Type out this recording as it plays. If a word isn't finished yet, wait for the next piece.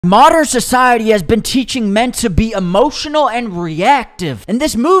Modern society has been teaching men to be emotional and reactive, and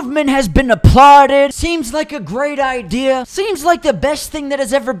this movement has been applauded. Seems like a great idea. Seems like the best thing that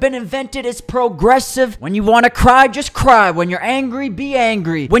has ever been invented. Is progressive. When you want to cry, just cry. When you're angry, be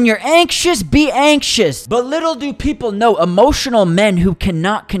angry. When you're anxious, be anxious. But little do people know, emotional men who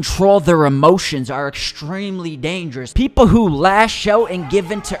cannot control their emotions are extremely dangerous. People who lash out and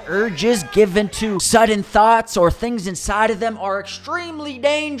give in to urges, give in to sudden thoughts or things inside of them are extremely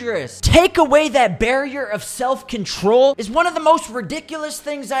dangerous. Take away that barrier of self-control is one of the most ridiculous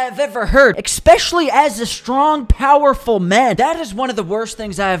things I have ever heard, especially as a strong, powerful man. That is one of the worst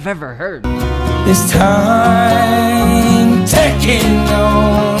things I have ever heard. This time taking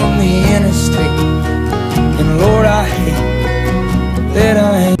on the interstate, and Lord, I hate that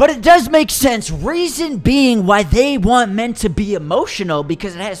I ain't. But it does make sense. Reason being why they want men to be emotional,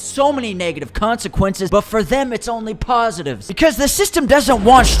 because it has so many negative consequences, but for them it's only positives. Because the system doesn't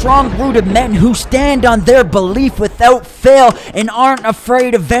want strong-rooted men who stand on their belief without fail and aren't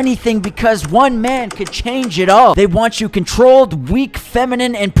afraid of anything, because one man could change it all. They want you controlled, weak,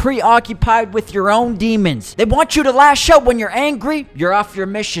 feminine, and preoccupied with your own demons. They want you to lash out when you're angry. You're off your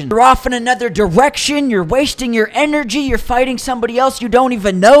mission. You're off in another direction. You're wasting your energy. You're fighting somebody else you don't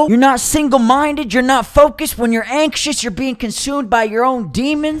even know. You're not single-minded. You're not focused. When you're anxious, you're being consumed by your own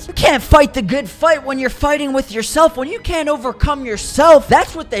demons. You can't fight the good fight when you're fighting with yourself. When you can't overcome yourself,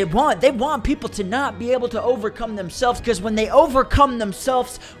 that's what they want. They want people to not be able to overcome themselves, because when they overcome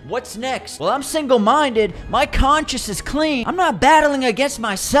themselves, what's next? Well, I'm single-minded. My conscience is clean. I'm not battling against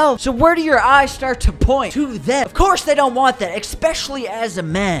myself. So where do your eyes start to point? To them. Of course they don't want that, especially as a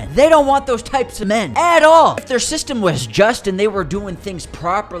man. They don't want those types of men at all. If their system was just and they were doing things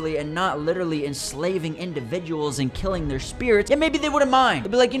properly and not literally enslaving individuals and killing their spirits, yeah, maybe they wouldn't mind.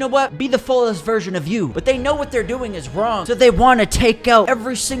 They'd be like, you know what? Be the fullest version of you. But they know what they're doing is wrong, so they want to take out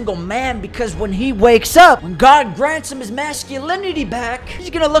every single man, because when he wakes up, when God grants him his masculinity back, he's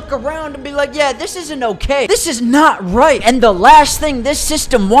gonna look around and be like, yeah, this isn't okay. This is not right. And the last thing this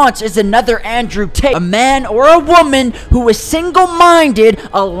system wants is another Andrew Tate. A man or a woman who is single-minded,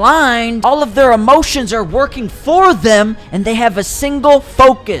 aligned, all of their emotions are working for them, and they have a single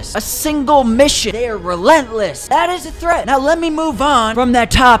focus, a single mission. They are relentless. That is a threat. Now let me move on from that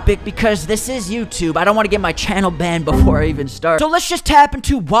topic, because this is YouTube. I don't want to get my channel banned before I even start. So let's just tap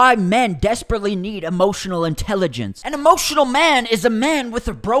into why men desperately need emotional intelligence. An emotional man is a man with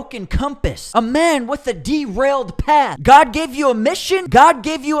a broken compass, a man with a derailed path. God gave you a mission, God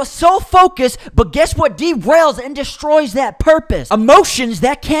gave you a sole focus, but guess what derails and destroys that purpose? Emotions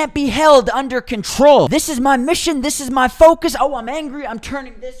that can't be held under control. This is my mission, this is my focus. Oh, I'm angry, I'm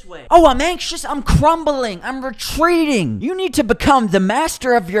turning this way. Oh, I'm anxious, I'm crumbling, I'm retreating. You need to become the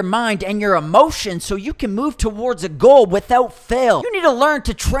master of your mind and your emotions so you can move towards a goal without fail. You need to learn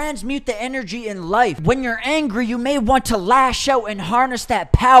to transmute the energy in life. When you're angry, you may want to lash out and harness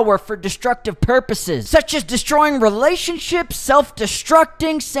that power for destructive purposes, such as destroying relationships,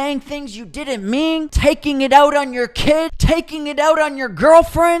 self-destructing, saying things you didn't mean, taking it out on your kid, taking it out on your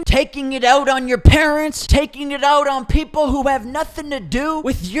girlfriend, taking it out on your parents, taking it out on people who have nothing to do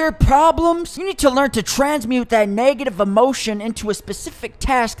with your problems. You need to learn to transmute that negative emotion into a specific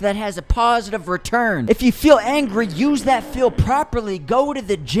task that has a positive return. If you feel angry, use that feel properly. Go to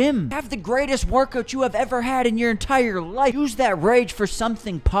the gym. Have the greatest workout you have ever had in your entire life. Use that rage for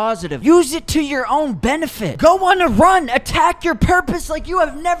something positive. Use it to your own benefit. Go on a run. Attack your purpose like you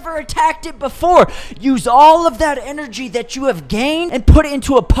have never attacked it before. Use all of that energy that you have gained and put it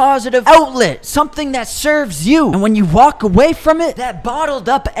into a positive outlet, something that serves you. And when you walk away from it, that bottled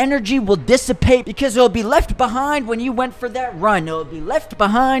up energy will dissipate, because it will be left behind when you went for that run. It will be left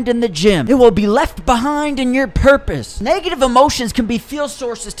behind in the gym. It will be left behind in your purpose. Negative emotions can be fuel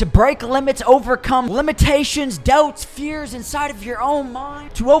sources to break limits, overcome limitations, doubts, fears inside of your own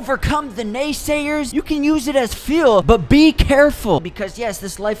mind, to overcome the naysayers. You can use it as fuel, but be careful, because yes,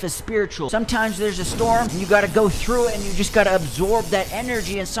 this life is spiritual. Sometimes there's a storm and you got to go through it, and you just got to absorb that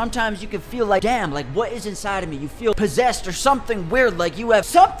energy. And sometimes you can feel like, damn, like what is inside of me? You feel possessed or something weird, like you have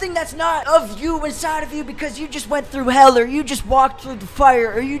something that's not of you inside of you, because you just went through hell, or you just walked through the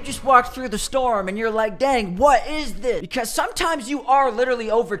fire, or you just walked through the storm, and you're like, dang, what is this? Because sometimes you are literally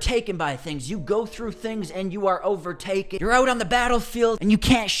overtaken by things. You go through things and you are overtaken. You're out on the battlefield and you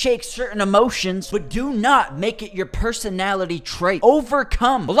can't shake certain emotions, but do not make it your personality trait.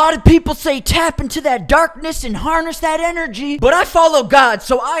 Overcome. A lot of people say tap into that darkness and harness that energy, but I follow God,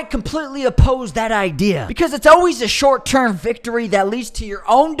 so I completely oppose that idea, because it's always a short-term victory that leads to your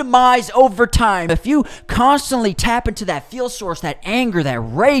own demise over time. If you constantly tap into that feel source, that anger, that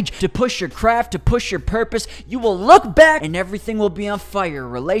rage to push your craft, to push your purpose, you will look back and everything will be on fire.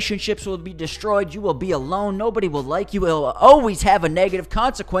 Relationships will be destroyed. You will be alone. Nobody will like you. It will always have a negative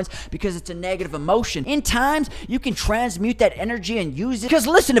consequence because it's a negative emotion. In times, you can transmute that energy and use it. Because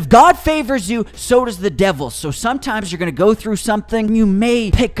listen, if God favors you, so does the devil. So sometimes you're going to go through something. You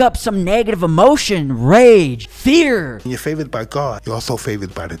may pick up some negative emotion, rage, fear. When you're favored by God, you're also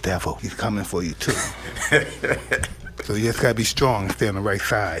favored by the devil. He's coming for you too. So you just gotta be strong and stay on the right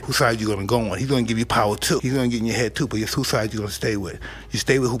side. Whose side you gonna go on? He's gonna give you power too. He's gonna get in your head too, but it's whose side you gonna stay with. You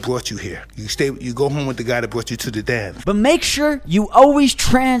stay with who brought you here. You go home with the guy that brought you to the dance. But make sure you always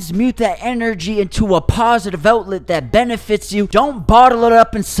transmute that energy into a positive outlet that benefits you. Don't bottle it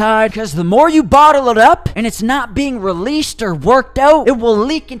up inside, because the more you bottle it up and it's not being released or worked out, it will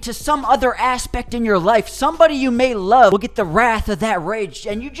leak into some other aspect in your life. Somebody you may love will get the wrath of that rage,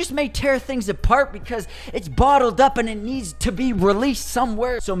 and you just may tear things apart because it's bottled up and it needs to be released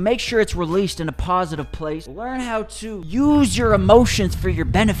somewhere. So make sure it's released in a positive place. Learn how to use your emotions for your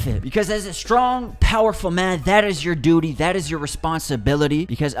benefit, because as a strong, powerful man, that is your duty, that is your responsibility,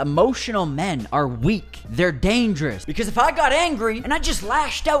 because emotional men are weak. They're dangerous. Because if I got angry and I just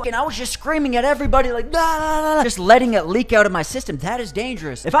lashed out and I was just screaming at everybody like, nah, just letting it leak out of my system, that is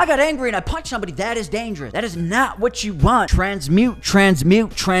dangerous. If I got angry and I punched somebody, that is dangerous. That is not what you want. Transmute,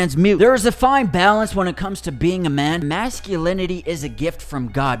 transmute, transmute. There is a fine balance when it comes to being a man. Masculinity is a gift from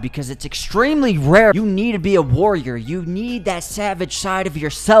God because it's extremely rare. You need to be a warrior. You need that savage side of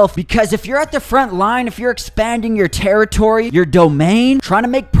yourself, because if you're at the front line, if you're expanding your territory, your domain, trying to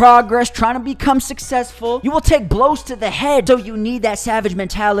make progress, trying to become successful, you will take blows to the head. So you need that savage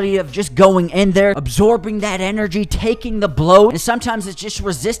mentality of just going in there, absorbing that energy, taking the blow. And sometimes it's just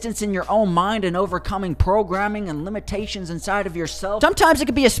resistance in your own mind and overcoming programming and limitations inside of yourself. Sometimes it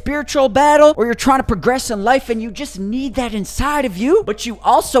could be a spiritual battle, or you're trying to progress in life and you just need that inside of you. But you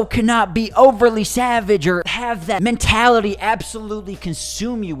also cannot be overly savage or have that mentality absolutely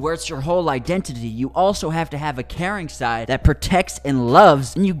consume you where it's your whole identity. You also have to have a caring side that protects and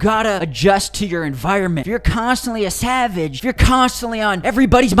loves, and you gotta adjust to your environment. If you're constantly a savage, if you're constantly on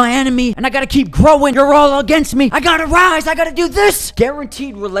everybody's my enemy and I gotta keep growing, you're all against me, I gotta rise, I gotta do this,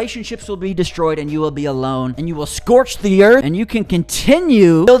 guaranteed relationships will be destroyed and you will be alone, and you will scorch the earth, and you can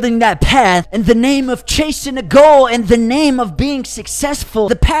continue building that path in the name of chasing a goal, in the name of being successful.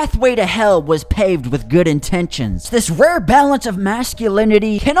 The pathway to hell was paved with good intentions. This rare balance of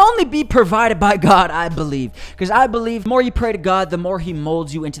masculinity can only be provided by God, I believe, because I believe the more you pray to God, the more he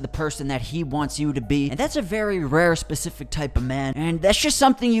molds you into the person that he wants you to be, and that's a very rare specific type of man, and that's just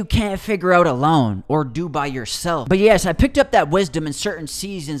something you can't figure out alone or do by yourself. But yes, I picked up that wisdom in certain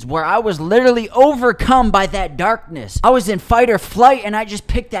seasons where I was literally overcome by that darkness. I was in fight or flight, and I just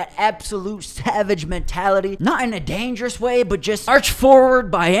picked that absolute savage mentality, not in a dangerous way, but just march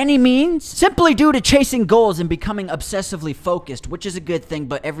forward by any means, simply due to chasing goals and becoming obsessively focused, which is a good thing,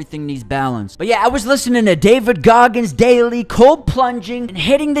 but everything needs balance. But yeah, I was listening to David Goggins daily, cold plunging and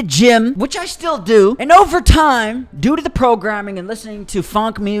hitting the gym, which I still do, and over time, due to the programming and listening to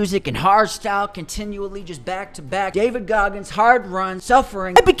funk music and hardstyle continually just back to back, David Goggins, hard run,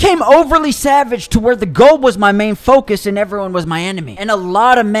 suffering, I became overly savage to where the goal was my main focus and everyone was my enemy. And a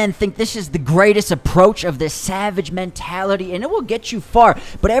lot of men think this is the greatest approach of this savage mentality, and it will get you far,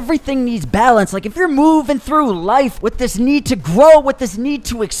 but everything needs balance. Like if you're moving through life with this need to grow, with this need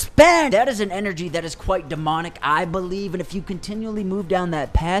to expand, that is an energy that is quite demonic, I believe. And if you continually move down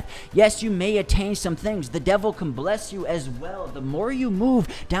that path, yes, you may attain some things. The devil can bless you as well. The more you move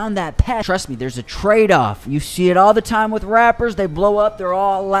down that path, trust me, there's a trade-off. You see it all the time with rappers. They blow up, they're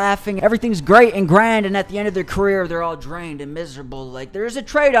all laughing, everything's great and grand, and at the end of their career, they're all drained and miserable. Like, there's a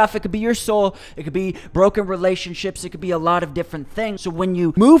trade-off. It could be your soul, it could be broken relationships, it could be a lot of different things. So when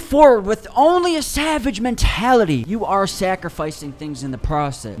you move forward with only a savage mentality, you are sacrificing things in the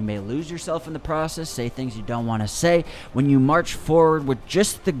process. You may lose yourself in the process, say things you don't want to say. When you march forward with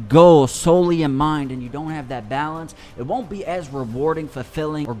just the goal solely in mind and you don't have that balance, it won't be as rewarding,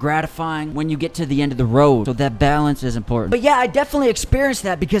 fulfilling, or gratifying when you get to the end of the road. So that balance is important. But yeah, I definitely experienced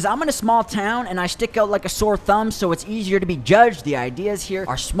that because I'm in a small town and I stick out like a sore thumb, so it's easier to be judged. The ideas here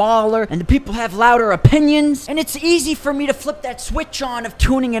are smaller and the people have louder opinions. seasons, and it's easy for me to flip that switch on of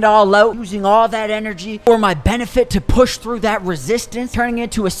tuning it all out, using all that energy for my benefit to push through that resistance, turning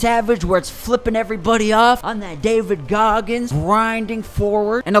into a savage where it's flipping everybody off on that David Goggins, grinding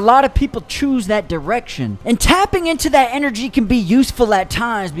forward. And a lot of people choose that direction. And tapping into that energy can be useful at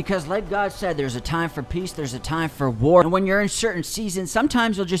times because, like God said, there's a time for peace, there's a time for war. And when you're in certain seasons,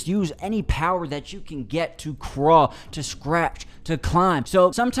 sometimes you'll just use any power that you can get to crawl, to scratch, to climb.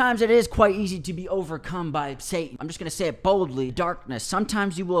 So sometimes it is quite easy to be overcome by Satan. I'm just going to say it boldly, darkness.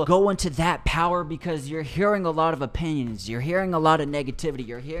 Sometimes you will go into that power because you're hearing a lot of opinions, you're hearing a lot of negativity,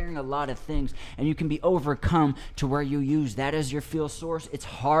 you're hearing a lot of things, and you can be overcome to where you use that as your fuel source. It's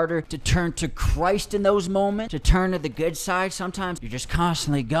harder to turn to Christ in those moments, to turn to the good side. Sometimes you're just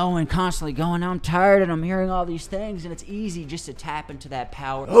constantly going, I'm tired and I'm hearing all these things, and it's easy just to tap into that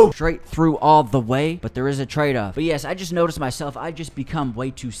power straight through all the way, but there is a trade-off. But yes, I just noticed myself, I just become way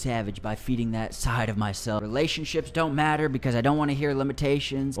too savage by feeding that side of myself. Relationships don't matter because I don't want to hear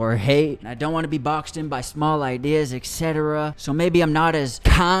limitations or hate, and I don't want to be boxed in by small ideas, etc. So maybe I'm not as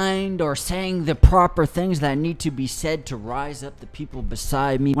kind or saying the proper things that need to be said to rise up the people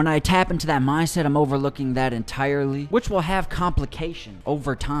beside me. When I tap into that mindset, I'm overlooking that entirely, which will have complication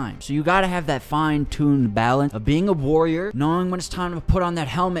over time. So you gotta have that fine-tuned balance of being a warrior, knowing when it's time to put on that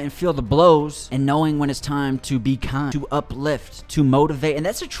helmet and feel the blows, and knowing when it's time to be kind, to uplift, to motivate. And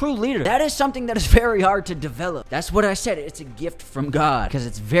that's a true leader. That is something that is very hard to develop. That's what I said. It's a gift from God because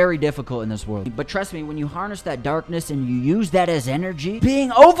it's very difficult in this world. But trust me, when you harness that darkness and you use that as energy,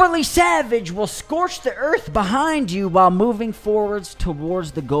 being overly savage will scorch the earth behind you while moving forwards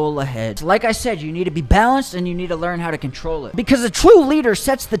towards the goal ahead. So like I said, you need to be balanced and you need to learn how to control it. Because a true leader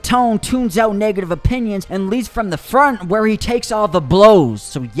sets the tone, tunes out negative opinions, and leads from the front where he takes all the blows.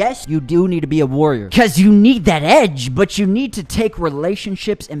 So yes, you do need to be a warrior because you need that edge, but you need to take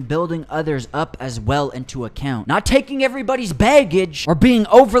relationships and building others up as well into account. Not taking everybody's baggage or being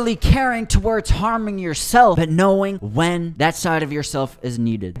overly caring to where it's harming yourself, but knowing when that side of yourself is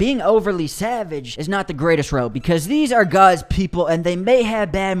needed. Being overly savage is not the greatest route because these are God's people and they may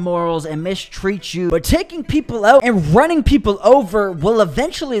have bad morals and mistreat you, but taking people out and running people over will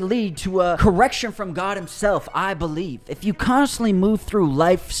eventually lead to a correction from God himself, I believe. If you constantly move through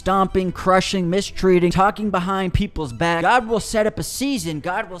life stomping, crushing, mistreating, talking behind people's back, God will set up a season,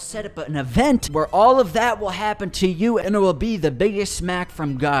 God will set up an event where all of that will happen to you, and it will be the biggest smack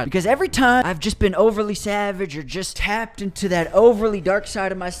from God. Because every time I've just been overly savage or just tapped into that overly dark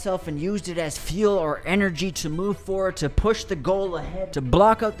side of myself and used it as fuel or energy to move forward, to push the goal ahead, to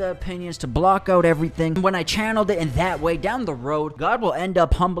block out the opinions, to block out everything, when I channeled it in that way down the road, God will end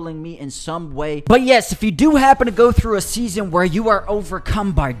up humbling me in some way. But yes, if you do happen to go through a season where you are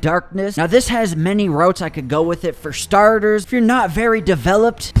overcome by darkness, now this has many routes I could go with it. For starters, if you're not very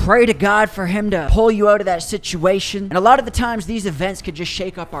developed, pray to God for him to pull you out of that situation. And a lot of the times these events could just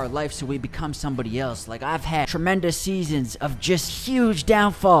shake up our life so we become somebody else. Like I've had tremendous seasons of just huge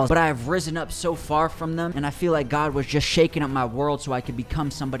downfalls, but I've risen up so far from them, and I feel like God was just shaking up my world so I could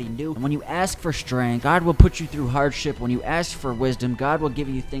become somebody new. And when you ask for strength, God will put you through hardship. When you ask for wisdom, God will give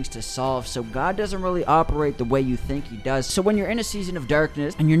you things to solve. So God doesn't really operate the way you think he does. So when you're in a season of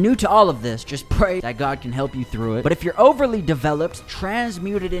darkness and you're new to all of this, just pray that God can help you through it. But if you're overly developed,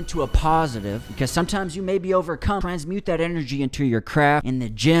 transmute it into a positive, because sometimes you may be overcome. Transmute that energy into your craft, in the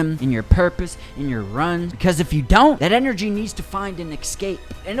gym, in your purpose, in your runs, because if you don't, that energy needs to find an escape,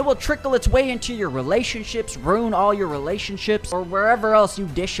 and it will trickle its way into your relationships, ruin all your relationships, or wherever else you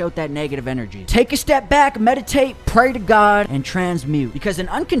dish out that negative energy. Take a step back, meditate, pray to God, and transmute, because an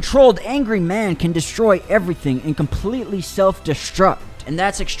uncontrolled angry man can destroy everything and completely self-destruct. And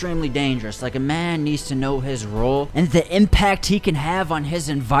that's extremely dangerous. Like, a man needs to know his role and the impact he can have on his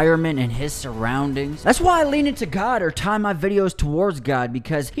environment and his surroundings. That's why I lean into God or tie my videos towards God,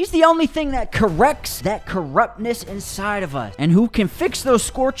 because he's the only thing that corrects that corruptness inside of us and who can fix those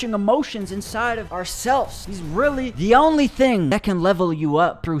scorching emotions inside of ourselves. He's really the only thing that can level you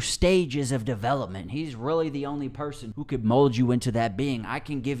up through stages of development. He's really the only person who could mold you into that being. I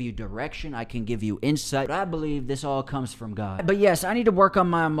can give you direction, I can give you insight, but I believe this all comes from God. But yes, I need to work on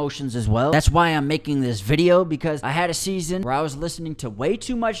my emotions as well. That's why I'm making this video, because I had a season where I was listening to way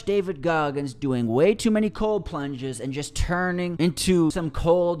too much David Goggins, doing way too many cold plunges, and just turning into some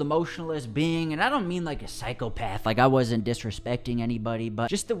cold, emotionless being. And I don't mean like a psychopath, like I wasn't disrespecting anybody, but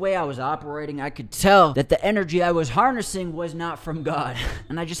just the way I was operating, I could tell that the energy I was harnessing was not from God.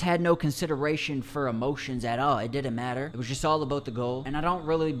 And I just had no consideration for emotions at all. It didn't matter. It was just all about the goal. And I don't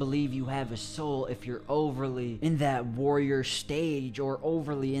really believe you have a soul if you're overly in that warrior stage, or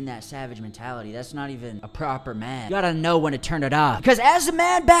overly in that savage mentality. That's not even a proper man. You gotta know when to turn it off. Because as a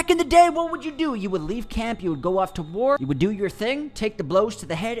man back in the day, what would you do? You would leave camp, you would go off to war, you would do your thing, take the blows to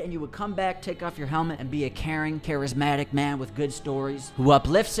the head, and you would come back, take off your helmet, and be a caring, charismatic man with good stories, who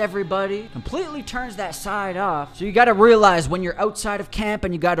uplifts everybody, completely turns that side off. So you gotta realize when you're outside of camp,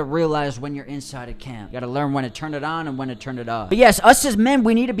 and you gotta realize when you're inside of camp. You gotta learn when to turn it on and when to turn it off. But yes, us as men,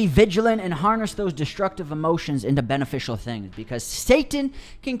 we need to be vigilant and harness those destructive emotions into beneficial things, because Satan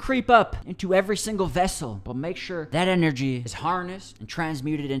can creep up into every single vessel, but make sure that energy is harnessed and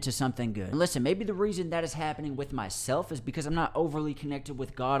transmuted into something good. And listen, maybe the reason that is happening with myself is because I'm not overly connected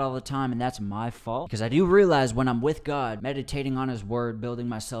with God all the time, and that's my fault, because I do realize when I'm with God, meditating on his word, building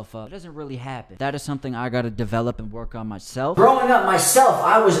myself up, it doesn't really happen. That is something I gotta develop and work on myself. Growing up myself,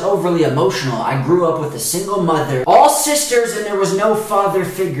 I was overly emotional. I grew up with a single mother, all sisters, and there was no father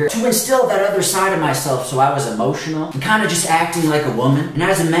figure to instill that other side of myself. So I was emotional and kind of just acting like a woman. And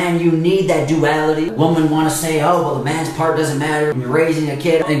as a man, you need that duality. Women want to say, oh, well, the man's part doesn't matter when you're raising a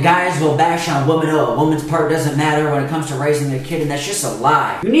kid. And guys will bash on women, oh, a woman's part doesn't matter when it comes to raising a kid. And that's just a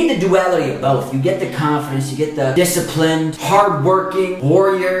lie. You need the duality of both. You get the confidence, you get the disciplined, hardworking,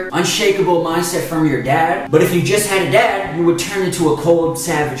 warrior, unshakable mindset from your dad. But if you just had a dad, you would turn into a cold,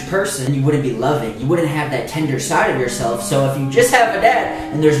 savage person, and you wouldn't be loving. You wouldn't have that tender side of yourself. So if you just have a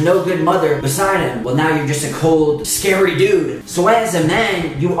dad and there's no good mother beside him, well, now you're just a cold, scary dude. So as a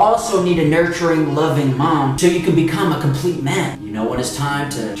man, you also need a nurturing, loving mom so you can become a complete man. You know when it's time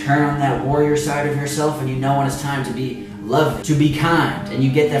to turn on that warrior side of yourself, and you know when it's time to be loving, to be kind, and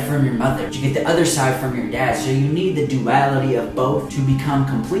you get that from your mother. You get the other side from your dad, so you need the duality of both to become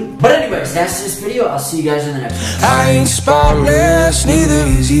complete. But anyways, that's this video. I'll see you guys in the next one. I ain't spotless, neither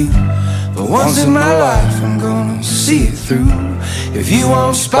is you. But once in my life, I'm gonna see it through. If you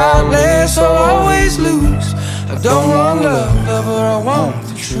want spotless, I'll always lose. I don't want love, lover, I want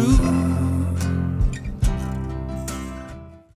the truth.